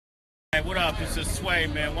Alright, what up? It's just Sway,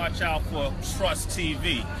 man. Watch out for Trust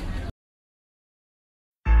TV.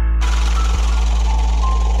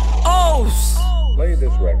 Play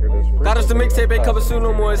this record as Got us the mixtape, ain't coming soon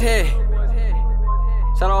no more, it's here.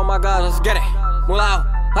 Shout out all my guys, let's get it. Mula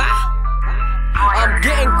O. I'm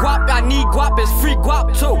getting guap, I need guap, it's free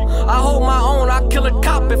guap too. I hold my own, I kill a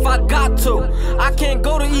cop if I got to. I can't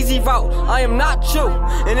go the easy route, I am not you.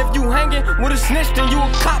 And if you hanging with a snitch, then you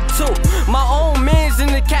a cop too. My own man's in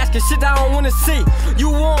the casket, shit I don't wanna see. You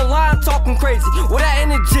online talking crazy, with that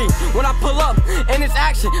energy. When I pull up, and it's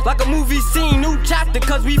action, like a movie scene. New chapter,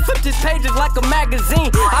 cause we flipped his pages like a magazine.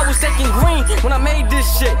 I was taking green when I made this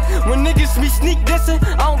shit. When niggas be sneak dissing,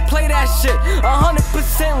 I don't play that shit.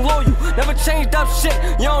 100% loyal, never changed up shit.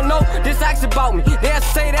 You don't know, this acts about me. They'll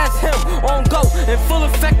say that's him, on go, in full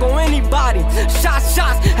effect on anybody. Shots,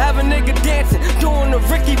 have a nigga dancing, doing the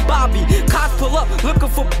Ricky Bobby. Cops pull up, looking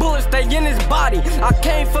for bullets, they in his body. I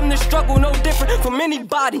came from the struggle, no different from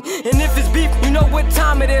anybody. And if it's beef, you know what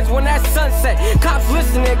time it is when that sunset. Cops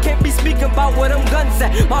listening, can't be speaking about where them guns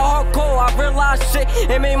at. My heart cold, I realized shit,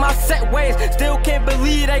 and made my set ways. Still can't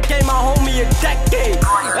believe they gave my homie a decade.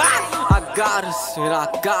 I got us, and I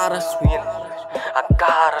got us, I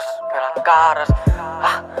got us, and I got us.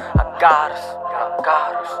 I got us, and I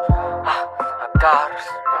got us. I got us,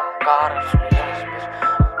 and I got us. I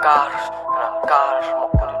got us, and I got us. I'ma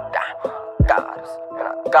put it down. I got us, and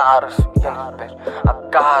I got us. I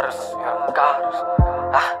got us, and I got us.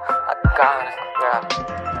 I got us,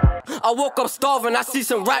 yeah. I woke up starving, I see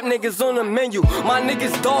some rap niggas on the menu. My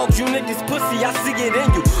niggas dogs, you niggas pussy, I see it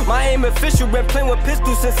in you. My aim official, been playing with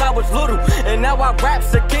pistols since I was little. And now I rap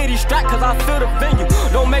security strap cause I feel the venue.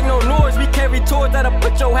 Don't make no noise, we carry toys that'll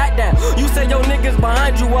put your hat down. You say your niggas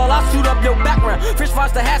behind you while I shoot up your background. Fish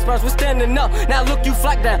fries to hash browns, we're standing up, now look you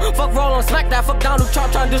flat down. Fuck roll on SmackDown, fuck Donald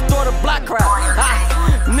Trump trying to destroy the black crowd.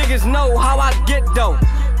 Niggas know how I get though.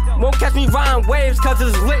 Won't catch me riding waves cause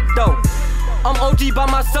it's lit though. I'm OG by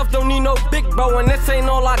myself, don't need no big bro. And this ain't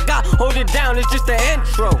all I got, hold it down, it's just the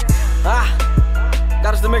intro.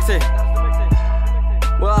 Got us the mixtape.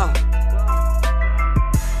 Wow.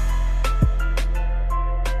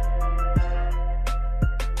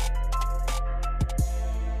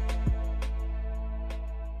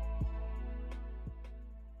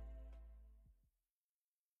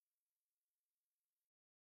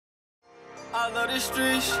 I love the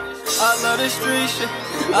street shit, I love the street shit,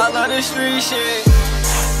 I love the street shit.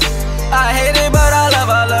 I hate it but I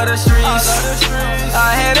love the streets.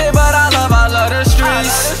 I hate it but I love the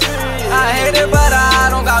streets. I hate it but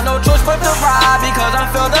I don't got no choice but to ride because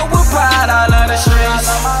I'm filled up with pride. I love the streets.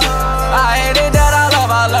 I hate it that I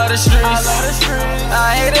love the streets.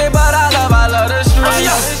 I hate it